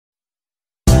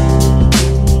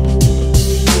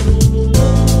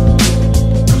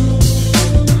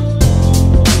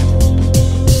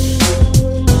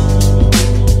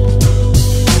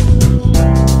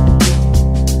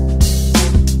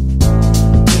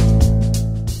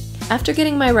After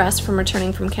getting my rest from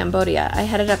returning from Cambodia, I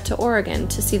headed up to Oregon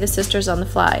to see the Sisters on the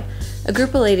Fly, a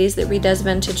group of ladies that redoes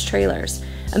vintage trailers.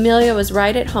 Amelia was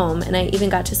right at home, and I even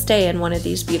got to stay in one of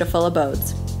these beautiful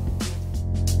abodes.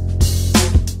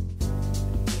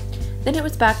 Then it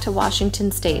was back to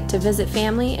Washington State to visit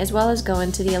family as well as go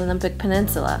into the Olympic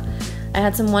Peninsula. I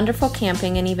had some wonderful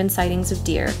camping and even sightings of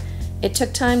deer. It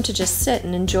took time to just sit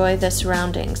and enjoy the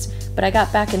surroundings, but I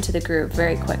got back into the groove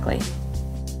very quickly.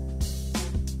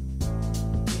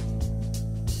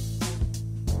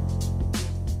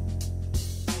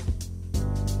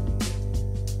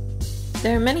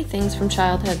 There are many things from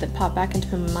childhood that pop back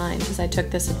into my mind as I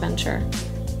took this adventure.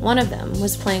 One of them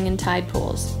was playing in tide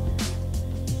pools,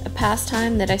 a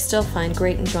pastime that I still find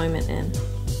great enjoyment in.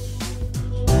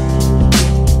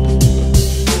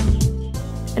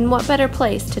 And what better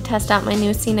place to test out my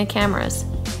new Cena cameras?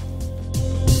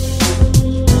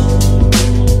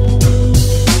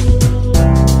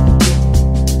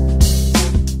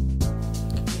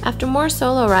 After more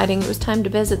solo riding, it was time to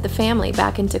visit the family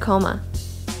back in Tacoma.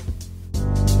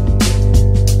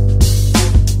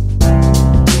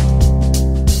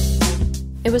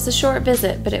 It was a short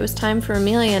visit, but it was time for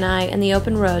Amelia and I and the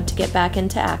open road to get back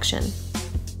into action.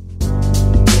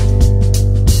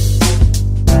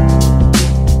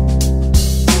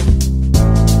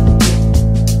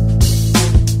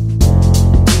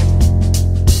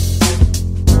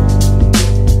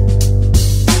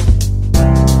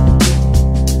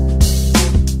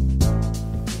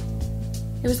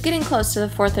 It was getting close to the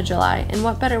 4th of July, and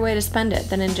what better way to spend it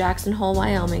than in Jackson Hole,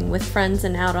 Wyoming, with friends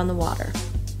and out on the water.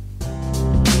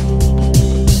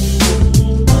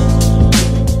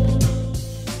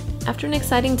 After an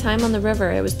exciting time on the river,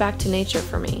 it was back to nature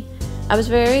for me. I was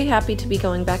very happy to be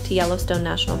going back to Yellowstone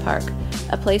National Park,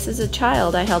 a place as a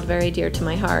child I held very dear to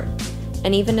my heart,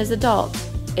 and even as an adult,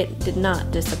 it did not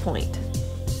disappoint.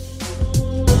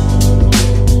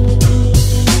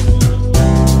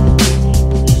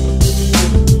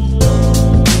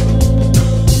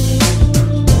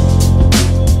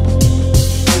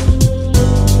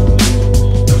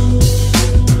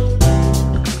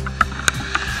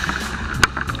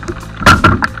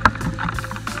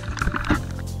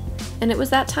 And it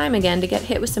was that time again to get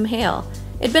hit with some hail.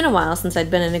 It'd been a while since I'd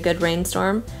been in a good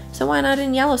rainstorm, so why not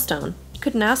in Yellowstone?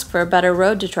 Couldn't ask for a better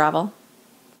road to travel.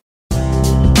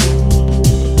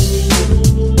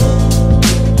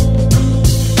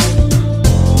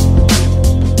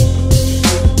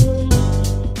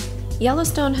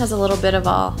 Yellowstone has a little bit of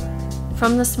all,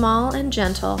 from the small and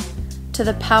gentle to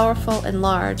the powerful and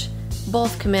large,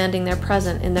 both commanding their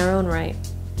presence in their own right.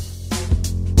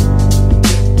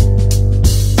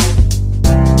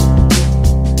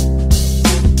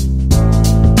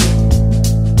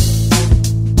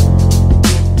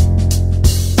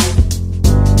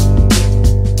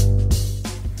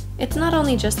 It's not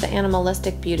only just the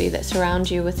animalistic beauty that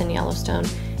surrounds you within Yellowstone,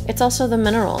 it's also the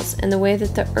minerals and the way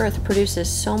that the earth produces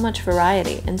so much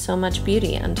variety and so much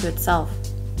beauty unto itself.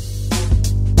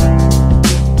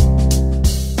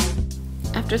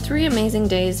 After 3 amazing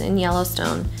days in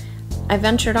Yellowstone, I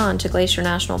ventured on to Glacier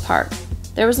National Park.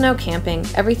 There was no camping,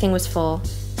 everything was full,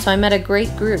 so I met a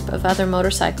great group of other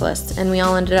motorcyclists and we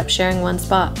all ended up sharing one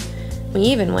spot. We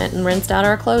even went and rinsed out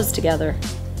our clothes together.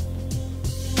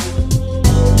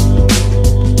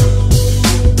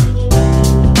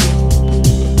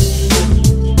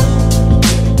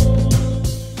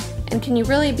 Can you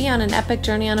really be on an epic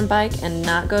journey on a bike and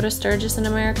not go to Sturgis in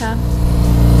America?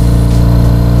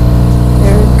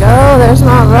 There we go, there's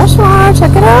Mount Rushmore,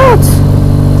 check it out!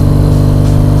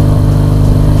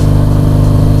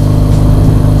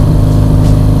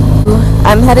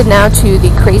 I'm headed now to the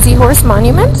Crazy Horse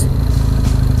Monument.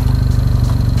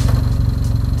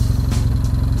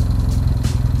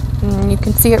 And you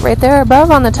can see it right there above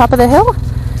on the top of the hill.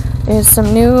 There's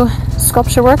some new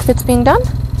sculpture work that's being done.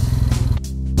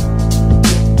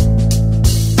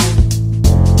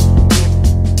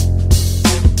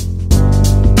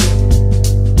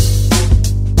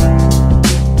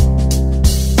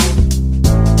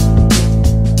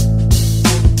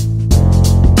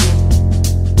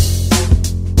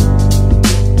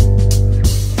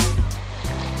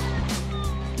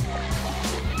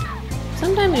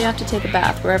 Sometimes you have to take a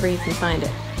bath wherever you can find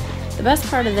it. The best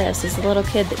part of this is the little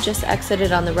kid that just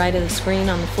exited on the right of the screen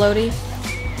on the floaty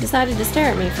decided to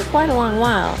stare at me for quite a long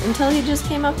while until he just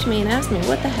came up to me and asked me,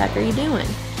 "What the heck are you doing?"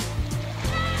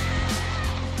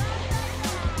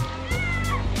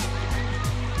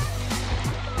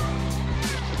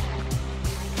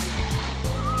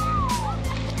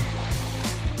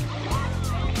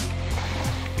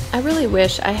 I really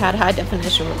wish I had high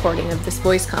definition recording of this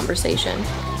voice conversation.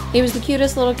 He was the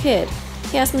cutest little kid.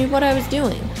 He asked me what I was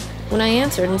doing. When I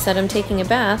answered and said I'm taking a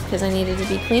bath because I needed to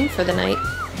be clean for the night,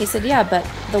 he said, "Yeah, but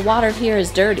the water here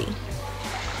is dirty."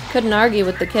 Couldn't argue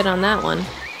with the kid on that one.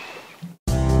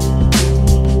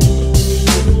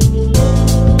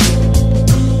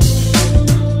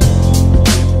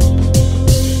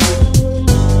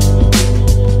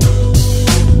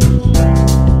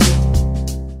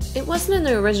 It wasn't in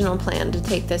the original plan to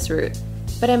take this route,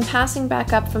 but in passing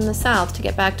back up from the south to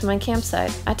get back to my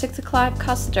campsite, I took the Clive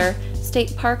Custer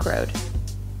State Park Road,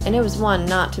 and it was one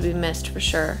not to be missed for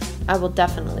sure. I will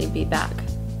definitely be back.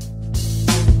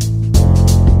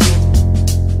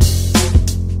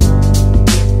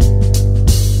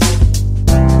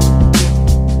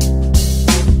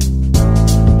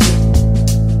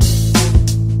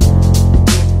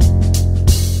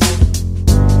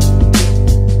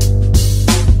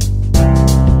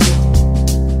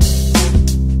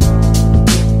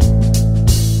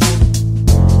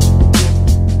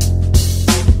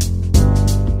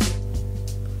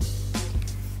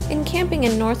 Camping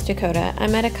in North Dakota, I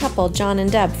met a couple, John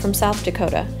and Deb, from South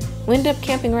Dakota. We ended up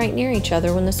camping right near each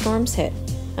other when the storms hit.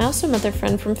 I also met their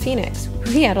friend from Phoenix.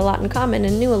 We had a lot in common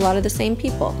and knew a lot of the same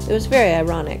people. It was very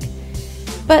ironic.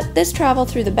 But this travel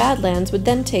through the Badlands would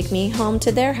then take me home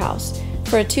to their house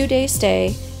for a 2-day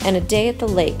stay and a day at the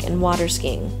lake and water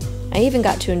skiing. I even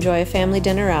got to enjoy a family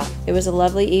dinner out. It was a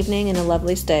lovely evening and a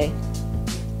lovely stay.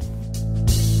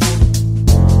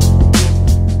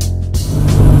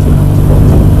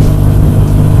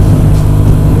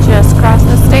 Just crossed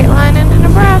the state line into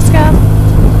Nebraska.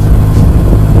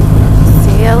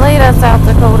 See you later, South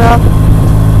Dakota.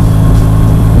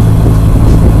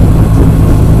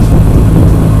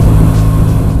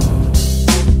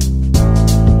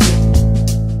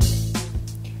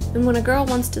 And when a girl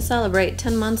wants to celebrate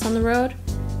 10 months on the road,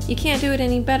 you can't do it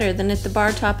any better than at the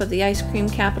bar top of the ice cream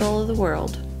capital of the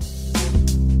world.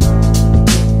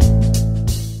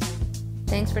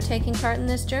 Thanks for taking part in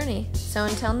this journey. So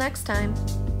until next time.